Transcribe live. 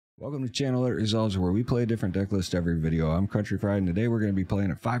Welcome to Channel Alert Results, where we play a different deck list every video. I'm Country Fried, and today we're going to be playing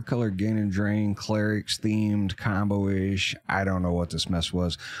a 5-color Gain and Drain, Clerics themed, combo-ish. I don't know what this mess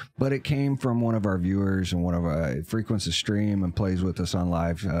was, but it came from one of our viewers, and one of our frequents the stream and plays with us on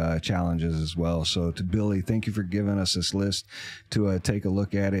live challenges as well. So to Billy, thank you for giving us this list to take a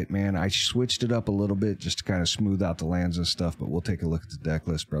look at it. Man, I switched it up a little bit just to kind of smooth out the lands and stuff, but we'll take a look at the deck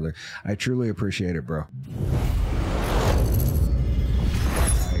list, brother. I truly appreciate it, bro.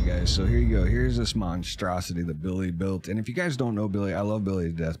 Guys, so here you go. Here's this monstrosity that Billy built. And if you guys don't know Billy, I love Billy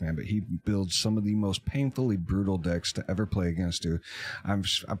to death, man, but he builds some of the most painfully brutal decks to ever play against, dude. I'm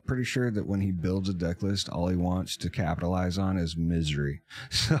pretty sure that when he builds a deck list, all he wants to capitalize on is misery.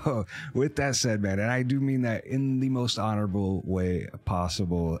 So with that said, man, and I do mean that in the most honorable way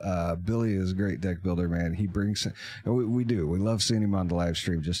possible, Billy is a great deck builder, man. He brings, we love seeing him on the live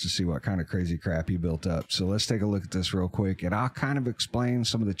stream just to see what kind of crazy crap he built up. So let's take a look at this real quick, and I'll kind of explain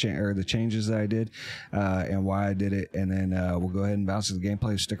some of the changes that I did and why I did it, and then we'll go ahead and bounce to the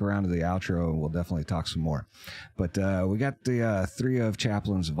gameplay. Stick around to the outro and we'll definitely talk some more. But we got the 3 of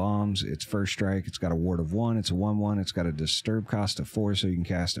Chaplains of Alms. It's first strike. It's got a ward of 1. It's a 1/1. It's got a disturb cost of 4, so you can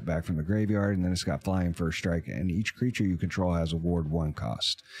cast it back from the graveyard, and then it's got flying first strike, and each creature you control has a ward 1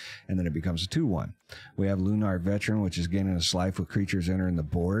 cost, and then it becomes a 2/1. We have Lunarch Veteran, which is gaining its life with creatures entering the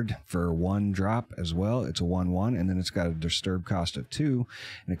board for 1 drop as well. It's a 1/1, and then it's got a disturb cost of 2,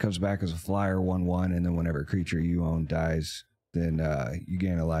 and it comes back as a flyer 1/1, and then whenever a creature you own dies, then you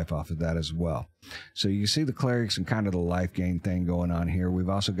gain a life off of that as well. So you see the clerics and kind of the life gain thing going on here. We've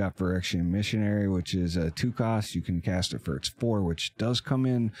also got Phyrexian Missionary, which is a 2 cost. You can cast it for its 4, which does come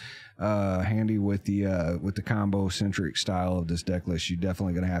in handy with the combo centric style of this deck list. You're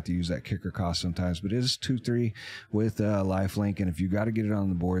definitely going to have to use that kicker cost sometimes, but it is 2/3 with life link, and if you got to get it on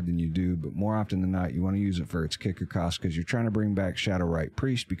the board, then you do. But more often than not, you want to use it for its kicker cost because you're trying to bring back Shadow-Rite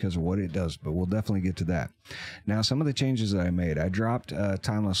Priest because of what it does. But we'll definitely get to that. Now, some of the changes that I made, I dropped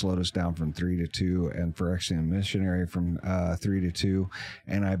Timeless Lotus down from 3 to 2, and Phyrexian Missionary from 3 to 2,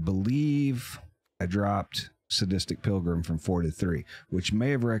 and I believe I dropped Sadistic Pilgrim from 4 to 3, which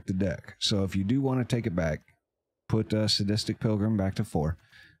may have wrecked the deck. So if you do want to take it back, put Sadistic Pilgrim back to 4,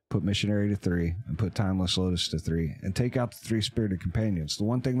 put Missionary to 3, and put Timeless Lotus to 3, and take out the 3 Spirited Companions. The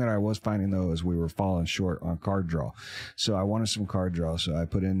one thing that I was finding, though, is we were falling short on card draw. So I wanted some card draw, so I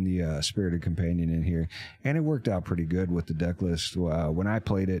put in the Spirited Companion in here, and it worked out pretty good with the deck list when I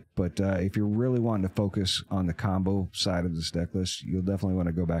played it. But if you're really wanting to focus on the combo side of this deck list, you'll definitely want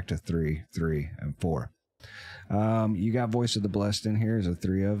to go back to 3, 3, and 4. You got Voice of the Blessed in here as a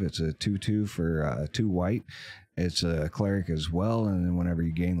 3 of. It's a 2/2 for 2 white. It's a cleric as well, and then whenever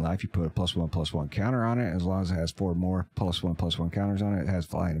you gain life, you put a +1/+1 counter on it. As long as it has 4 more +1/+1 counters on it, it has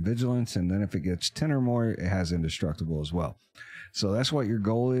flying and vigilance, and then if it gets 10 or more, it has indestructible as well. So that's what your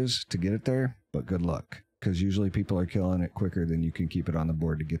goal is, to get it there, but good luck, because usually people are killing it quicker than you can keep it on the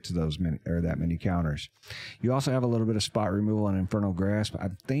board to get to those that many counters. You also have a little bit of spot removal and Infernal Grasp.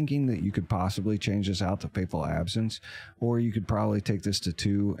 I'm thinking that you could possibly change this out to Fateful Absence, or you could probably take this to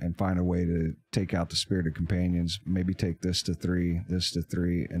 2 and find a way to take out the Spirited Companions. Maybe take this to 3, this to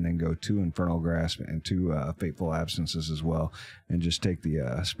 3, and then go 2 Infernal Grasp and 2 Fateful Absences as well, and just take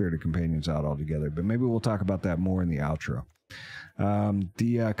the Spirited Companions out altogether. But maybe we'll talk about that more in the outro.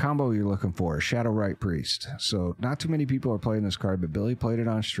 The combo you're looking for, Shadow-Rite Priest. So not too many people are playing this card, but Billy played it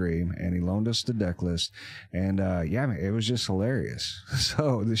on stream, and he loaned us the deck list, and yeah, man, it was just hilarious.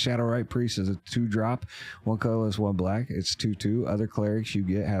 So the Shadow-Rite Priest is a 2-drop, 1 colorless, 1 black. It's 2/2. Other clerics you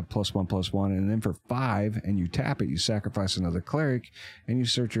get have +1/+1, and then for 5, and you tap it, you sacrifice another cleric, and you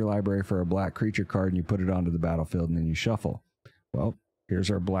search your library for a black creature card, and you put it onto the battlefield, and then you shuffle. Well, here's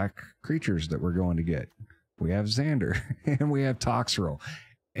our black creatures that we're going to get. We have Xander, and we have Toxrill,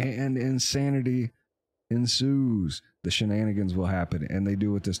 and insanity ensues. The shenanigans will happen, and they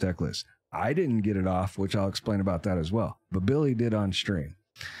do with this deck list. I didn't get it off, which I'll explain about that as well, but Billy did on stream.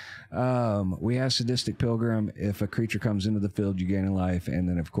 We have Sadistic Pilgrim. If a creature comes into the field, you gain a life, and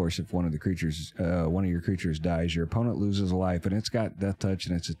then of course if one of your creatures dies, your opponent loses a life, and it's got Death Touch,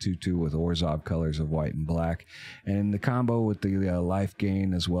 and it's a 2/2 with Orzhov colors of white and black. And the combo with the life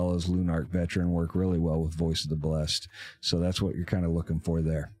gain as well as Lunarch Veteran work really well with Voice of the Blessed, so that's what you're kind of looking for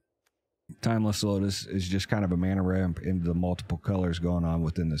there. Timeless Lotus is just kind of a mana ramp into the multiple colors going on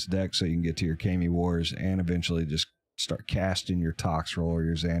within this deck, so you can get to your Kami Wars and eventually just start casting your Tox roll or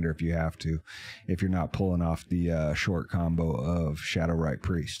your Xander if you have to, if you're not pulling off the short combo of Shadow-Rite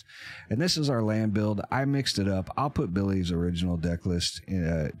Priest. And this is our land build. I mixed it up. I'll put Billy's original deck list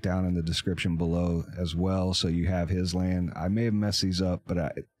down in the description below as well, so you have his land. I may have messed these up,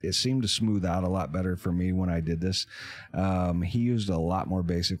 but it seemed to smooth out a lot better for me when I did this. He used a lot more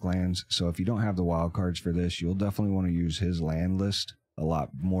basic lands, so if you don't have the wild cards for this, you'll definitely want to use his land list a lot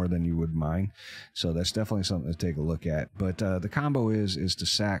more than you would mine. So that's definitely something to take a look at. But the combo is to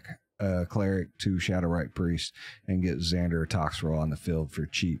sack Cleric to Shadow-Rite Priest and get Xander or Tox roll on the field for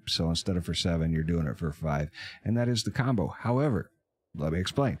cheap. So instead of for 7, you're doing it for 5. And that is the combo. However, let me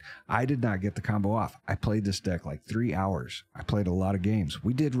explain. I did not get the combo off. I played this deck like 3 hours. I played a lot of games.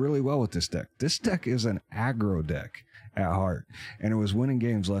 We did really well with this deck. This deck is an aggro deck at heart, and it was winning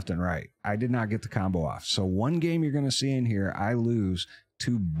games left and right. I did not get the combo off. So one game you're going to see in here, I lose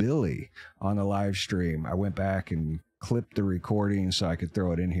to Billy on the live stream. I went back and clipped the recording so I could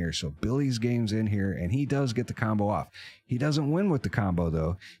throw it in here. So Billy's game's in here, and he does get the combo off. He doesn't win with the combo,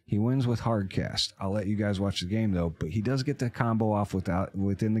 though. He wins with hardcast. I'll let you guys watch the game, though, but he does get the combo off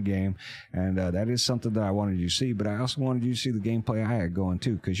within the game, and that is something that I wanted you to see, but I also wanted you to see the gameplay I had going,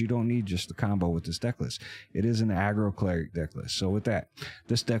 too, because you don't need just the combo with this deck list. It is an aggro cleric deck list. So with that,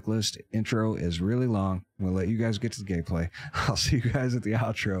 this deck list intro is really long. I'm going to let you guys get to the gameplay. I'll see you guys at the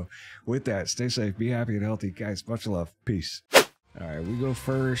outro. With that, stay safe, be happy and healthy. Guys, much love. Peace. All right, we go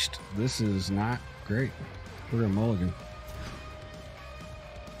first. This is not great. We're going to mulligan.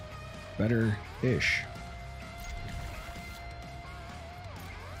 Better-ish.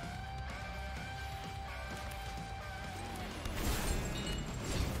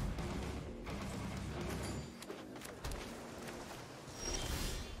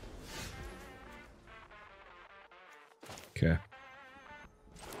 Okay.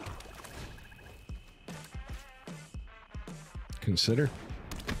 Consider's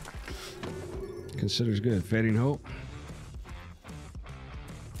good. Fading Hope.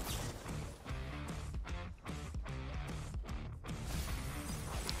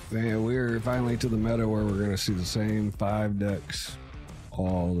 Man, we're finally to the meta where we're going to see the same 5 decks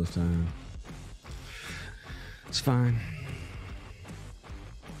all the time. It's fine.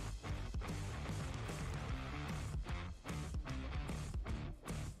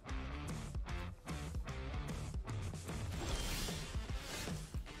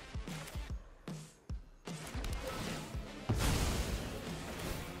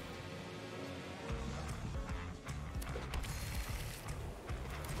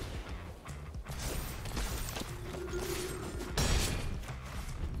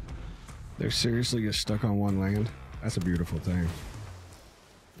 They seriously get stuck on one land. That's a beautiful thing.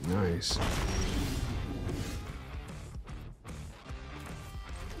 Nice.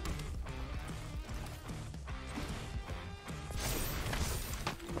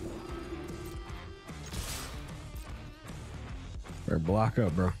 Better block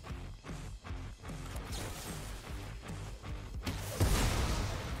up, bro.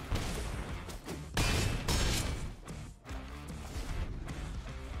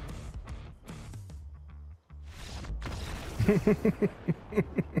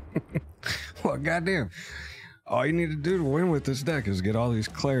 Well, goddamn. All you need to do to win with this deck is get all these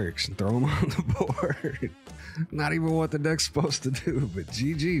clerics and throw them on the board. Not even what the deck's supposed to do, but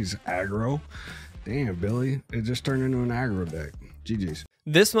GG's. Aggro. Damn, Billy. It just turned into an aggro deck. GG's.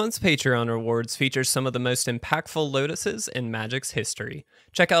 This month's Patreon rewards feature some of the most impactful Lotuses in Magic's history.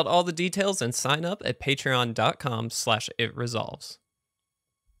 Check out all the details and sign up at patreon.com/itresolves.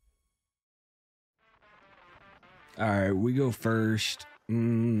 All right, we go first.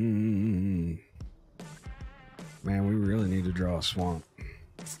 Man, we really need to draw a swamp.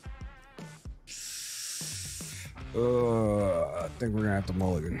 I think we're gonna have to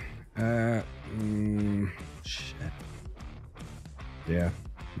mulligan. Shit. Yeah,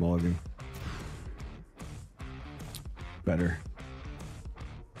 mulligan. Better.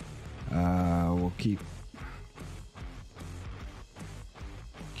 We'll keep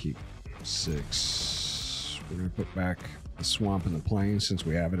 6. We're gonna put back the swamp in the plain since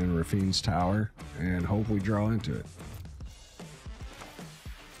we have it in Rafine's tower, and hope we draw into it.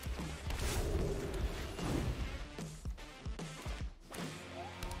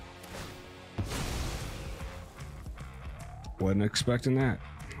 Wasn't expecting that.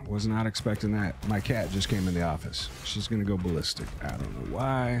 Was not expecting that. My cat just came in the office. She's gonna go ballistic. I don't know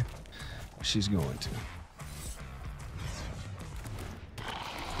why. She's going to.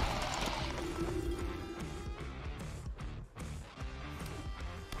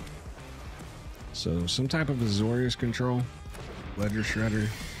 So some type of Azorius control. Ledger Shredder.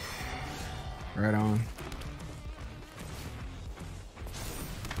 Right on.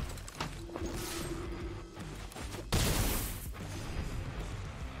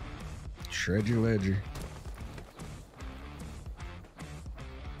 Shred your ledger.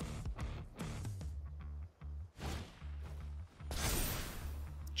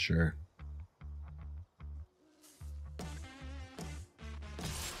 Sure.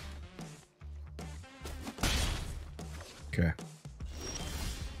 Okay.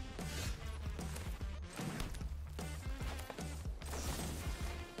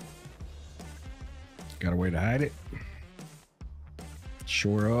 Got a way to hide it.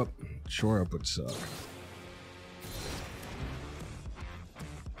 Shore up. Shore up would suck.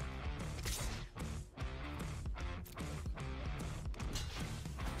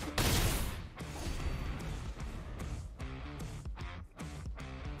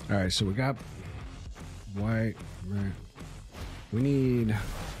 All right, so we got white, right? We need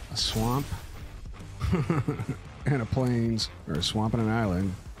a swamp and a plains, or a swamp and an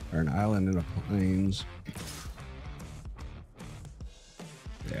island, or an island and a plains.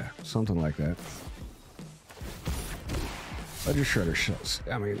 Yeah, something like that. Ledger Shredder sucks.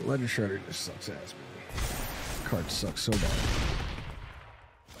 I mean, Ledger Shredder just sucks ass, man. Card sucks so bad.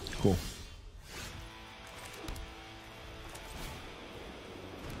 Cool.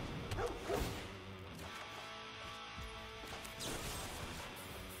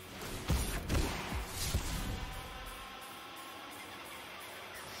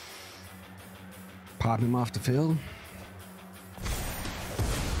 Pop him off the field.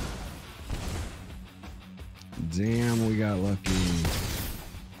 Damn, we got lucky.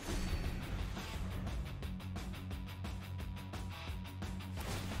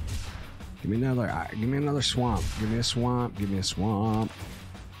 Give me another swamp. Give me a swamp. Give me a swamp.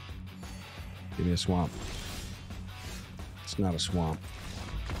 Give me a swamp. It's not a swamp.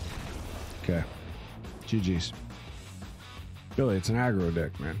 Okay. GG's. Billy, it's an aggro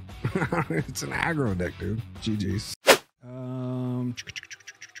deck, man. It's an aggro deck, dude. GG's.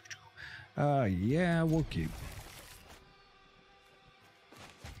 Yeah, we'll keep.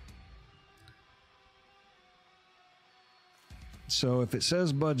 So if it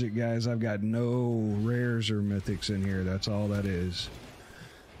says budget, guys, I've got no rares or mythics in here. That's all that is.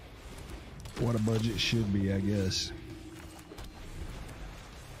 What a budget should be, I guess.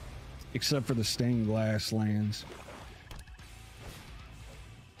 Except for the stained glass lands.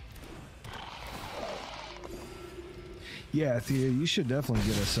 Yeah, Thea, you should definitely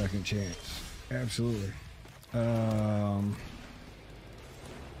get a second chance. Absolutely.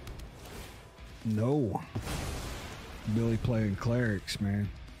 No. Billy playing clerics, man.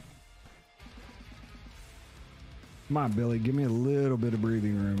 Come on, Billy, give me a little bit of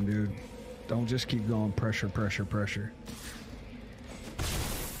breathing room, dude. Don't just keep going pressure, pressure, pressure.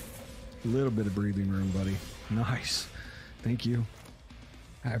 A little bit of breathing room, buddy. Nice. Thank you.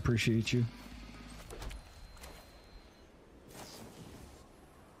 I appreciate you.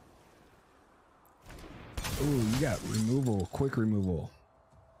 Ooh, you got removal, quick removal.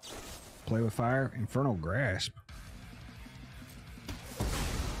 Play with fire, Infernal Grasp.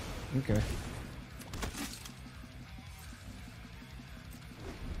 Okay.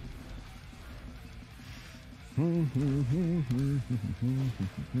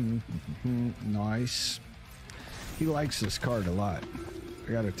 Nice. He likes this card a lot.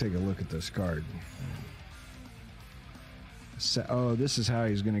 I gotta take a look at this card. So, oh, this is how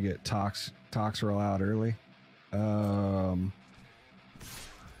he's gonna get Tox roll out early.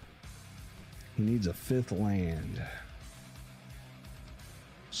 He needs a 5th land.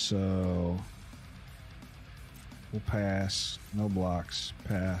 So we'll pass. No blocks.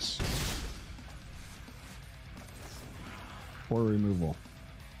 Pass. Or removal.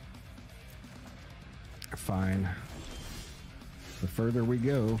 Fine. The further we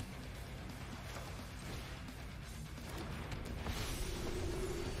go,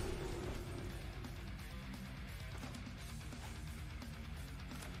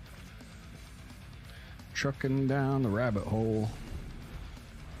 trucking down the rabbit hole.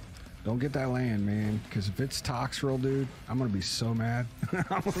 Don't get that land, man, because if it's Tox roll, dude, I'm gonna be so mad.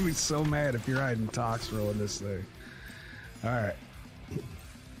 I'm gonna be so mad if you're hiding Tox roll in this thing. All right.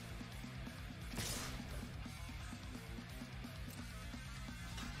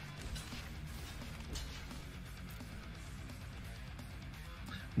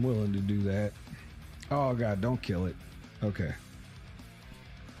 I'm willing to do that. Oh God, don't kill it. Okay.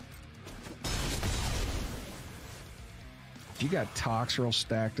 You got Tox roll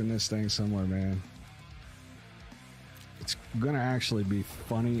stacked in this thing somewhere, man. It's gonna actually be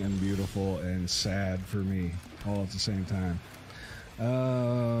funny and beautiful and sad for me all at the same time.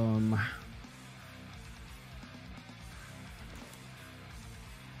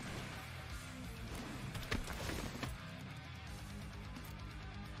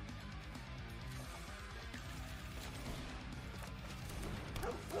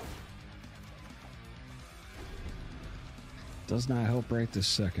 Does not help right this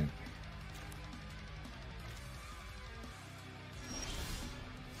second.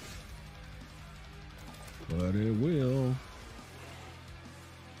 But it will.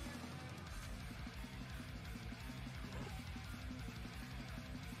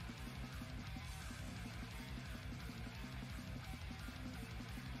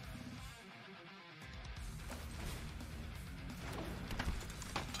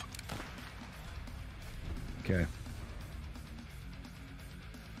 Okay.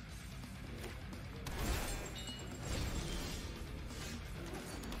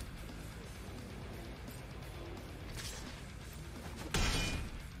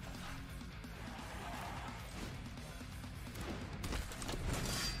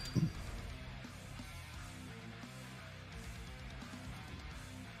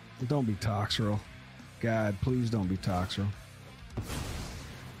 Don't be Toxrill. God, please don't be Toxrill.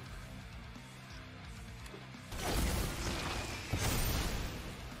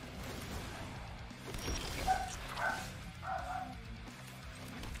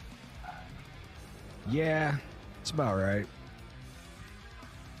 Yeah, it's about right.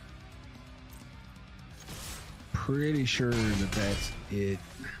 Pretty sure that that's it.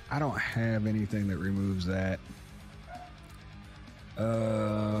 I don't have anything that removes that.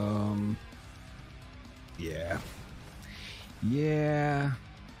 Yeah. Yeah.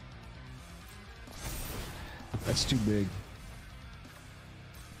 That's too big.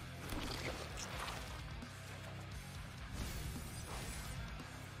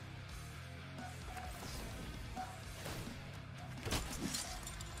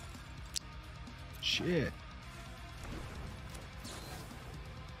 Shit.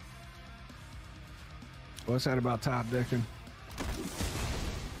 What's that about top decking?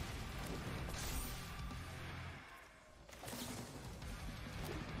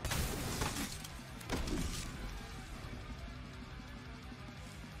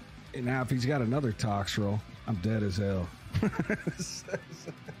 And now if he's got another Toxrill, I'm dead as hell.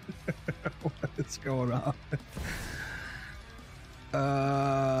 What's going on?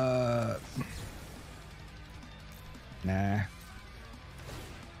 Nah.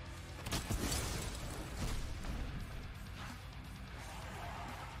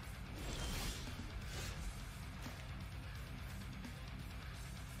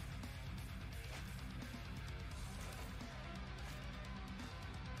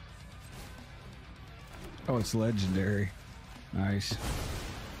 Oh, it's legendary. Nice.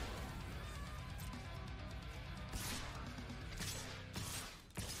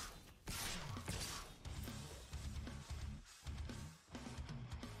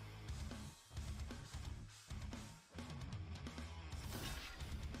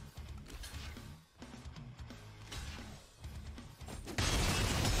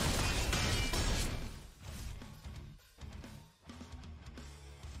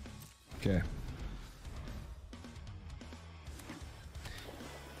 Okay.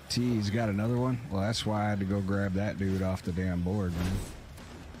 T, he's got another one? Well, that's why I had to go grab that dude off the damn board, man.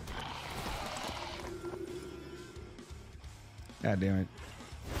 God damn it.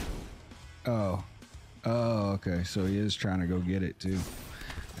 Oh. Oh, okay. So he is trying to go get it, too.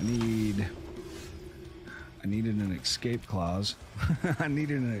 I needed an escape clause. I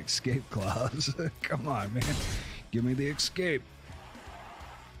needed an escape clause. Come on, man. Give me the escape.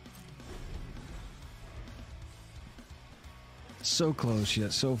 So close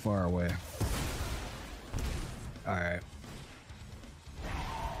yet so far away. Alright.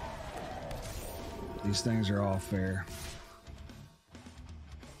 These things are all fair.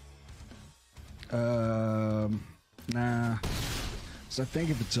 Nah. So I think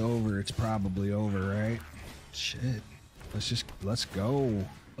if it's over, it's probably over, right? Shit. Let's go.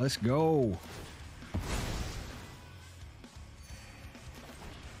 Let's go.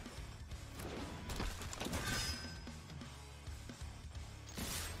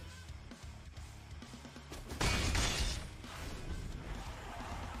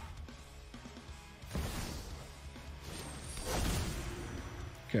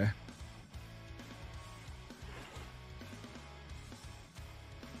 Okay.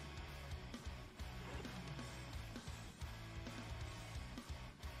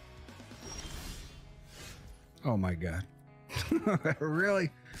 Oh my God.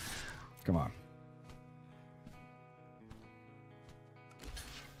 Really? Come on.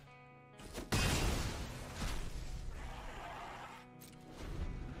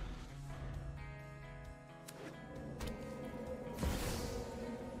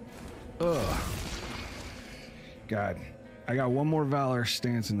 Ugh. God. I got one more Valor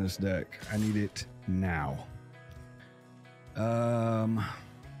stance in this deck. I need it now.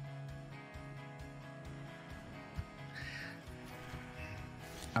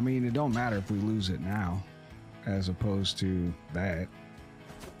 I mean, it don't matter if we lose it now, as opposed to that.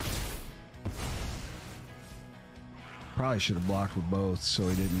 Probably should have blocked with both so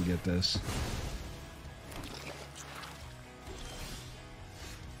he didn't get this.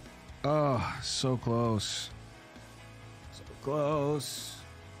 Oh, so close. So close.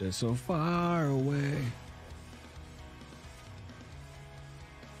 They're so far away.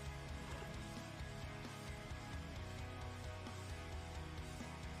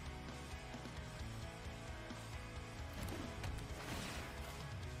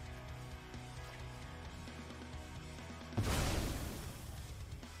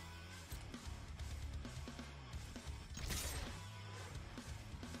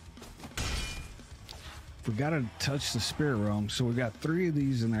 We gotta touch the spirit realm, so we got 3 of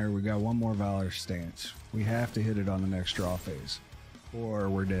these in there. We got 1 more Valor stance. We have to hit it on the next draw phase, or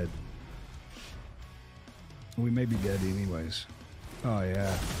we're dead. We may be dead anyways. Oh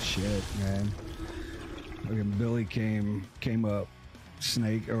yeah, shit, man. Look at Billy came up,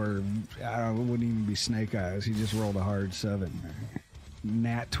 snake, or I don't know, it wouldn't even be snake eyes. He just rolled a hard 7.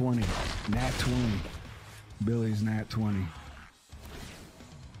 Nat 20, Nat 20. Billy's Nat 20.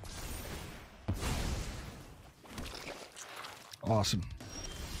 Awesome.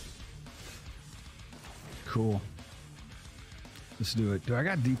 Cool. Let's do it. Do I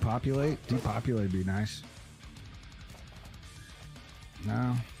got depopulate? Depopulate would be nice.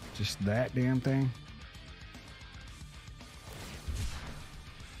 No, just that damn thing.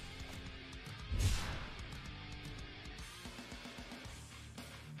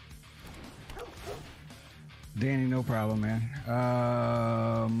 Danny, no problem, man.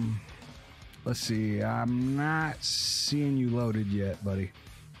 Let's see. I'm not seeing you loaded yet, buddy.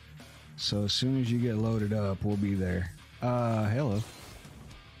 So as soon as you get loaded up, we'll be there. Hello.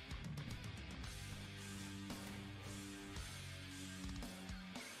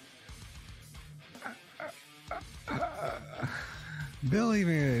 Billy,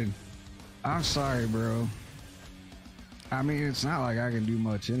 man. I'm sorry, bro. I mean, it's not like I can do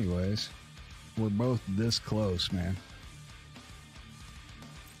much anyways. We're both this close, man.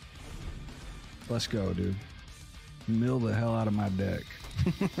 Let's go, dude. Mill the hell out of my deck.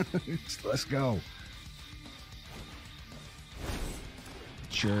 Let's go.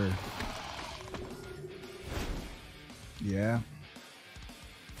 Sure. Yeah.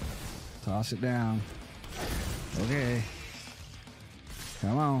 Toss it down. Okay.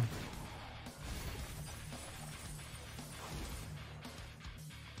 Come on.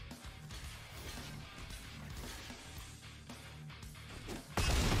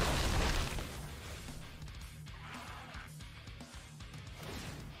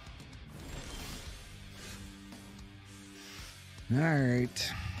 All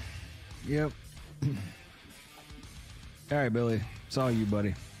right. Yep. All right, Billy. It's all you,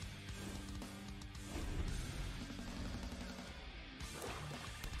 buddy.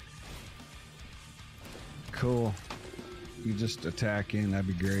 Cool. You just attack in. That'd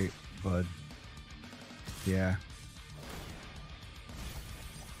be great, bud. Yeah.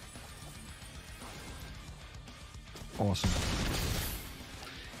 Awesome.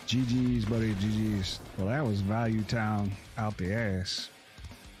 GG's, buddy, GG's. Well, that was Value Town out the ass.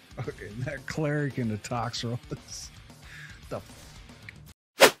 Okay, that cleric in the tox roll. All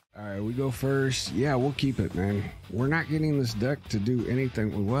right, we go first. Yeah, we'll keep it, man. We're not getting this deck to do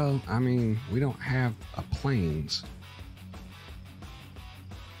anything. Well, I mean, we don't have a plains.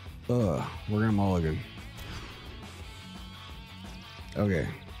 We're gonna mulligan. Okay,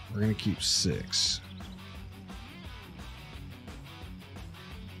 we're gonna keep 6.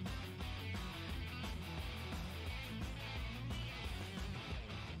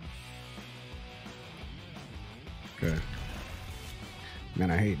 Okay.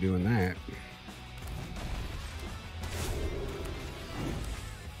 Man, I hate doing that.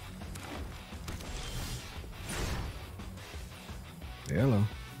 Hello.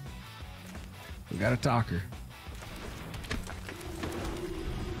 We got a talker.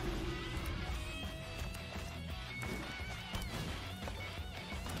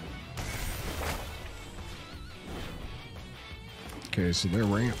 Okay, so they're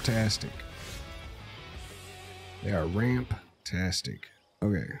ramp-tastic. They are ramp-tastic.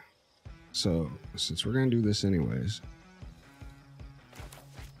 Okay, so since we're gonna do this anyways,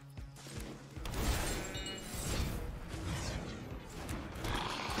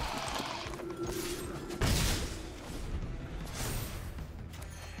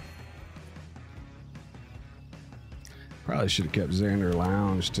 probably should have kept Xander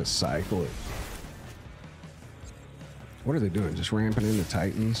Lounge to cycle it. What are they doing? Just ramping into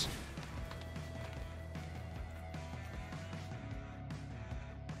Titans?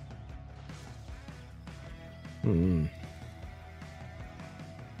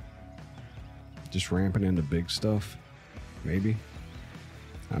 Just ramping into big stuff, maybe.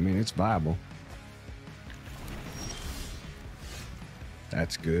 I mean, it's viable.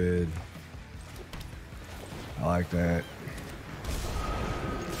 That's good. I like that.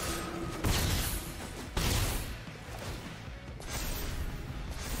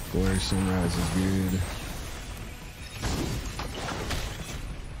 Glorious Sunrise is good.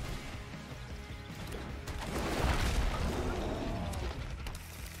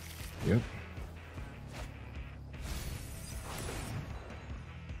 Yep.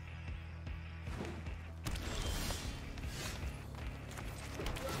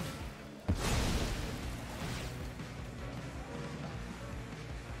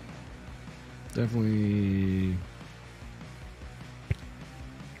 Definitely.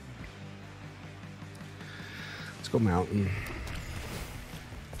 Let's go mountain.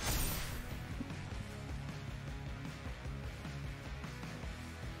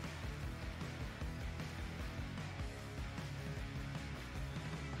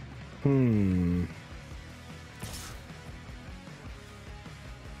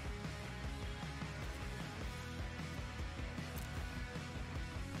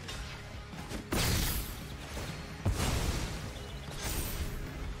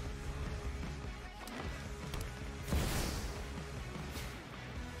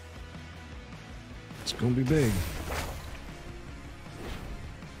 It's gonna be big.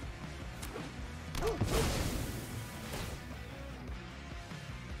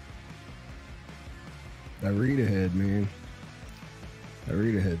 That read ahead, man. That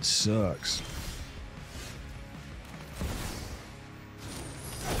read ahead sucks.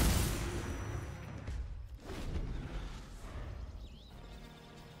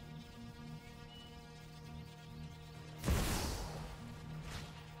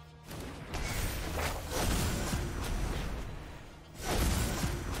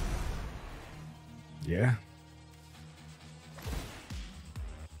 Yeah.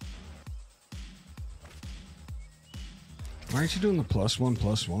 Why aren't you doing the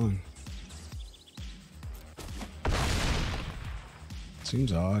 +1/+1?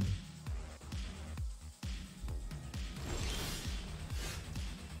 Seems odd.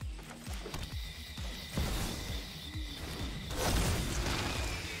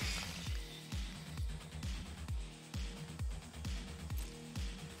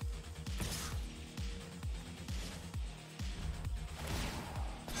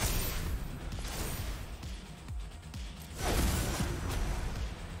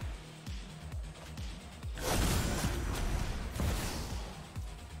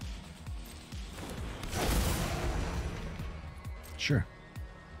 Sure.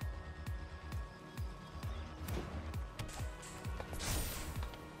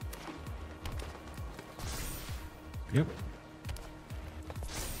 Yep.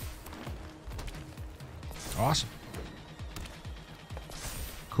 Awesome.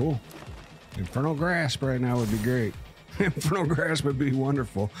 Cool. Infernal Grasp right now would be great. Infernal Grasp would be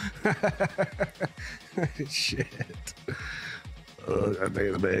wonderful. Shit. That thing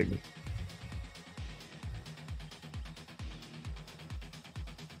is big.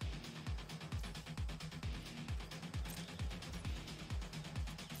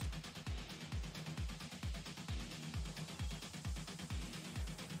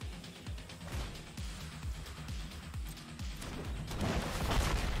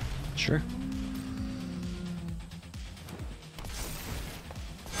 Sure.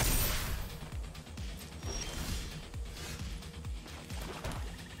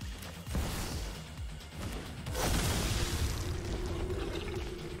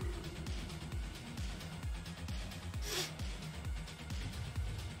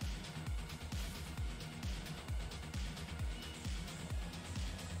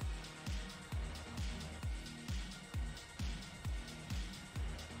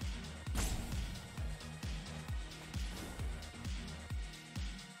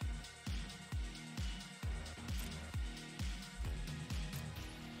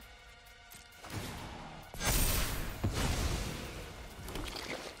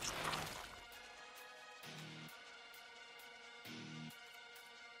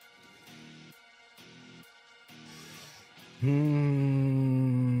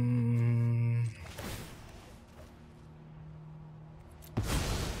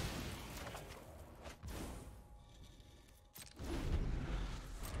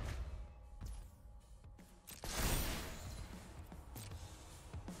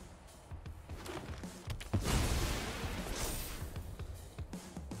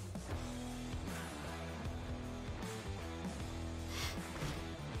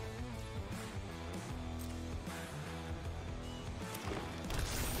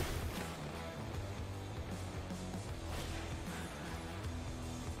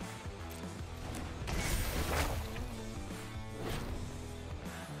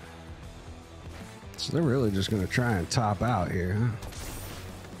 So they're really just going to try and top out here, huh?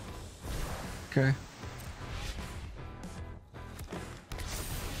 Okay.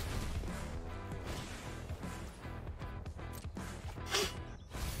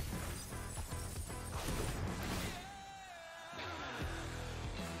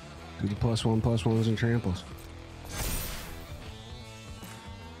 Do the +1/+1s and tramples.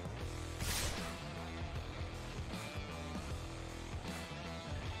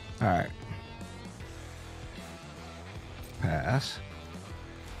 All right. Pass.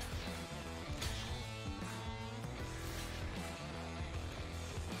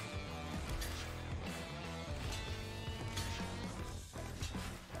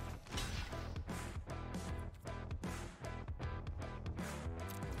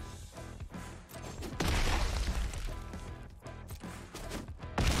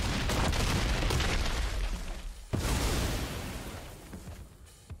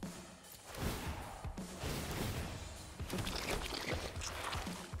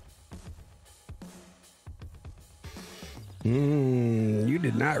 You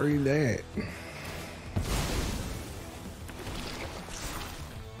did not read that.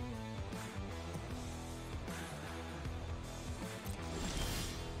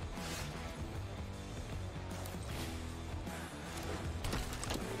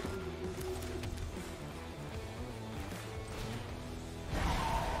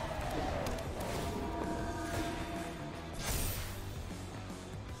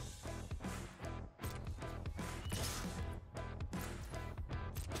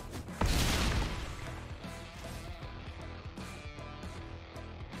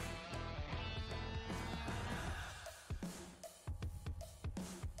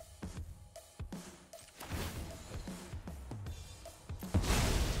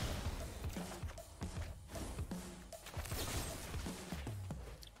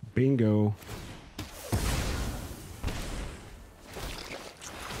 Bingo.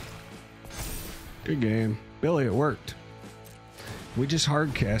 Good game. Billy, it worked. We just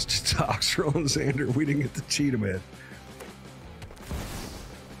hard casted Toxrill and Xander. We didn't get to cheat him in.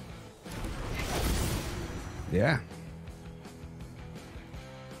 Yeah.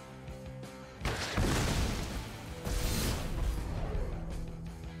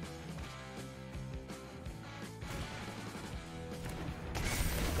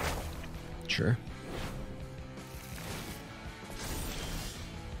 Sure.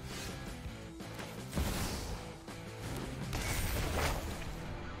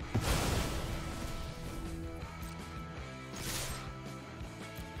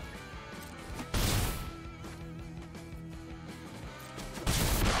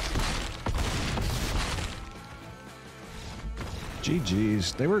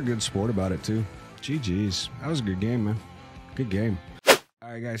 GG's. They were a good sport about it too. GG's. That was a good game, man. Good game.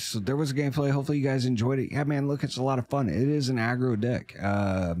 All right, guys, so there was a gameplay. Hopefully you guys enjoyed it. Yeah, man, look, it's a lot of fun. It is an aggro deck,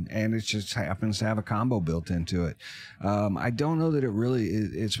 and it just happens to have a combo built into it. I don't know that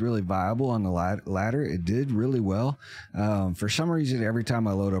it's really viable on the ladder. It did really well. For some reason, every time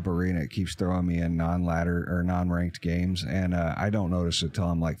I load up Arena, it keeps throwing me in non-ladder or non-ranked games, and I don't notice it till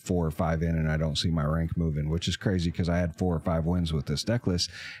I'm like 4 or 5 in and I don't see my rank moving, which is crazy because I had 4 or 5 wins with this deck list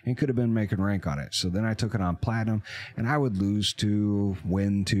and could have been making rank on it. So then I took it on Platinum, and I would lose 2, win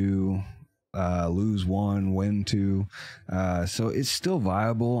 2, lose 1, win 2. So it's still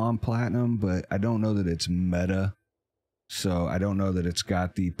viable on Platinum, but I don't know that it's meta. So I don't know that it's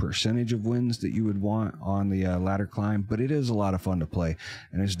got the percentage of wins that you would want on the ladder climb, but it is a lot of fun to play,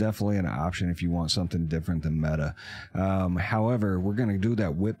 and it's definitely an option if you want something different than meta. However, we're going to do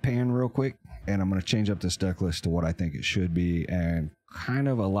that whip pan real quick, and I'm going to change up this deck list to what I think it should be, and kind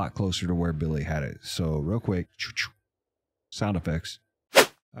of a lot closer to where Billy had it. So real quick, sound effects.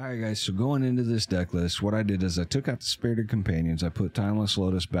 All right, guys, so going into this deck list, what I did is I took out the Spirited Companions, I put Timeless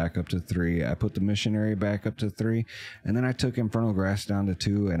Lotus back up to 3, I put the Missionary back up to 3, and then I took Infernal Grass down to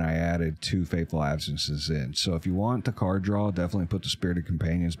 2, and I added 2 Fateful Absences in. So if you want the card draw, definitely put the Spirited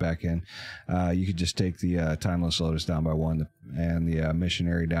Companions back in. You could just take the Timeless Lotus down by 1 and the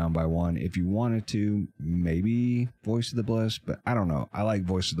Missionary down by 1. If you wanted to, maybe Voice of the Blessed, but I don't know. I like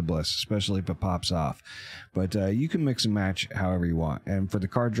Voice of the Blessed, especially if it pops off. But you can mix and match however you want. And for the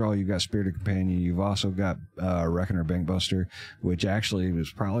card draw, you've got Spirited Companion. You've also got Reckoner Bankbuster, which actually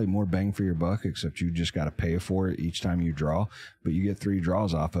is probably more bang for your buck, except you just got to pay for it each time you draw. But you get 3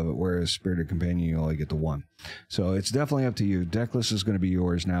 draws off of it, whereas Spirited Companion, you only get the 1. So it's definitely up to you. Decklist is going to be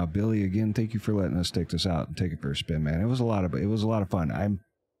yours now. Billy, again, thank you for letting us take this out and take it for a spin, man. It was a lot of fun.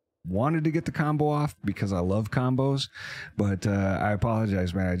 wanted to get the combo off because I love combos, but I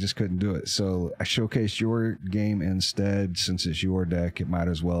apologize, man. I just couldn't do it. So I showcased your game instead. Since it's your deck, it might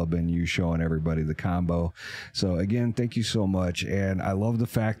as well have been you showing everybody the combo. So again, thank you so much. And I love the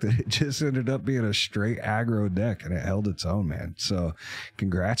fact that it just ended up being a straight aggro deck and it held its own, man. So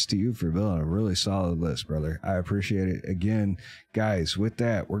congrats to you for building a really solid list, brother. I appreciate it. Again, guys, with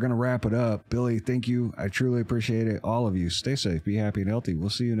that, we're going to wrap it up. Billy, thank you. I truly appreciate it. All of you, stay safe, be happy and healthy. We'll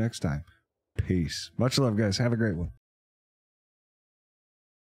see you next time. Peace. Much love, guys. Have a great one.